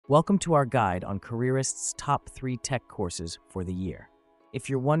Welcome to our guide on Careerist's top 3 tech courses for the year. If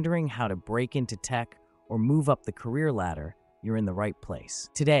you're wondering how to break into tech or move up the career ladder, you're in the right place.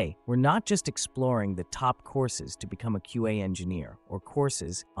 Today, we're not just exploring the top courses to become a QA engineer or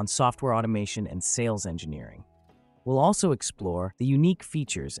courses on software automation and sales engineering. We'll also explore the unique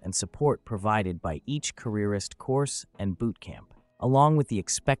features and support provided by each Careerist course and bootcamp, along with the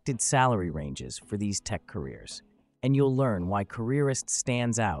expected salary ranges for these tech careers. And you'll learn why Careerist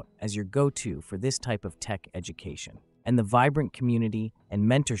stands out as your go-to for this type of tech education, and the vibrant community and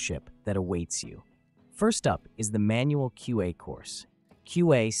mentorship that awaits you. First up is the Manual QA course.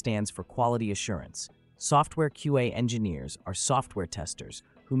 QA stands for Quality Assurance. Software QA engineers are software testers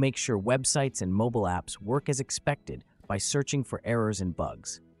who make sure websites and mobile apps work as expected by searching for errors and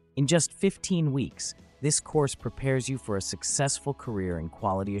bugs. In just 15 weeks, this course prepares you for a successful career in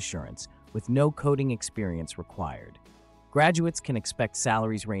quality assurance with no coding experience required. Graduates can expect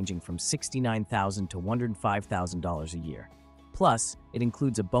salaries ranging from $69,000 to $105,000 a year. Plus, it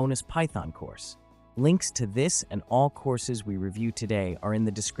includes a bonus Python course. Links to this and all courses we review today are in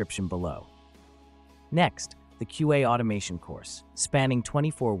the description below. Next, the QA Automation course. Spanning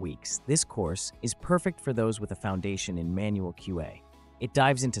 24 weeks, this course is perfect for those with a foundation in manual QA. It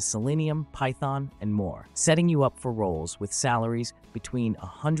dives into Selenium, Python, and more, setting you up for roles with salaries between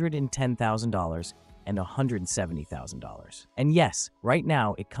 $110,000 and $170,000. And yes, right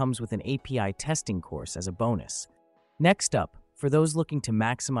now it comes with an API testing course as a bonus. Next up, for those looking to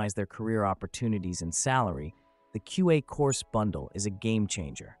maximize their career opportunities and salary, the QA course bundle is a game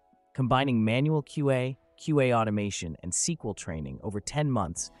changer. Combining manual QA, QA automation, and SQL training over 10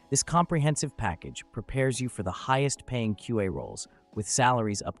 months, this comprehensive package prepares you for the highest-paying QA roles with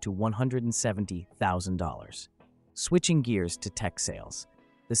salaries up to $170,000. Switching gears to tech sales.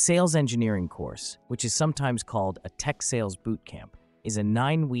 The Sales Engineering course, which is sometimes called a Tech Sales Bootcamp, is a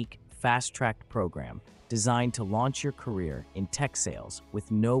 9-week, fast-tracked program designed to launch your career in tech sales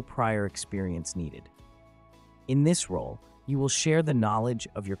with no prior experience needed. In this role, you will share the knowledge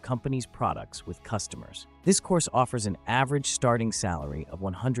of your company's products with customers. This course offers an average starting salary of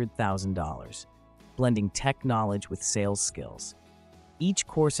 $100,000, blending tech knowledge with sales skills. Each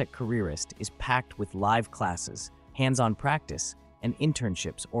course at Careerist is packed with live classes, hands-on practice, and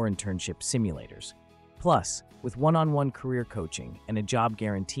internships or internship simulators. Plus, with one-on-one career coaching and a job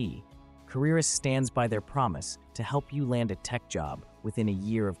guarantee, Careerist stands by their promise to help you land a tech job within a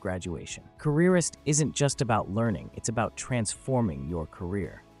year of graduation. Careerist isn't just about learning, it's about transforming your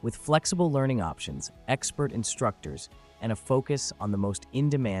career. With flexible learning options, expert instructors, and a focus on the most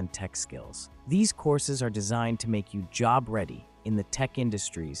in-demand tech skills. These courses are designed to make you job-ready in the tech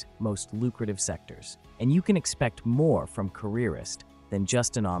industry's most lucrative sectors. And you can expect more from Careerist than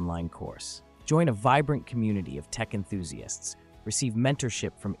just an online course. Join a vibrant community of tech enthusiasts, receive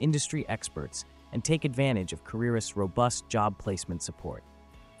mentorship from industry experts, and take advantage of Careerist's robust job placement support.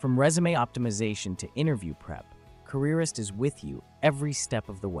 From resume optimization to interview prep, Careerist is with you every step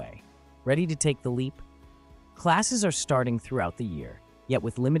of the way. Ready to take the leap? Classes are starting throughout the year, yet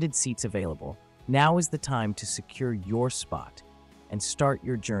with limited seats available, now is the time to secure your spot and start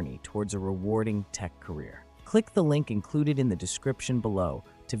your journey towards a rewarding tech career. Click the link included in the description below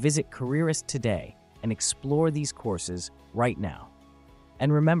to visit Careerist today and explore these courses right now.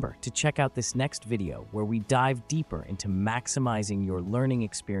 And remember to check out this next video where we dive deeper into maximizing your learning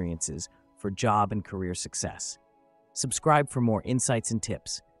experiences for job and career success. Subscribe for more insights and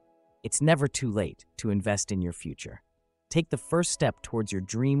tips. It's never too late to invest in your future. Take the first step towards your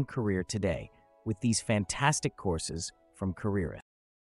dream career today with these fantastic courses from Careerist.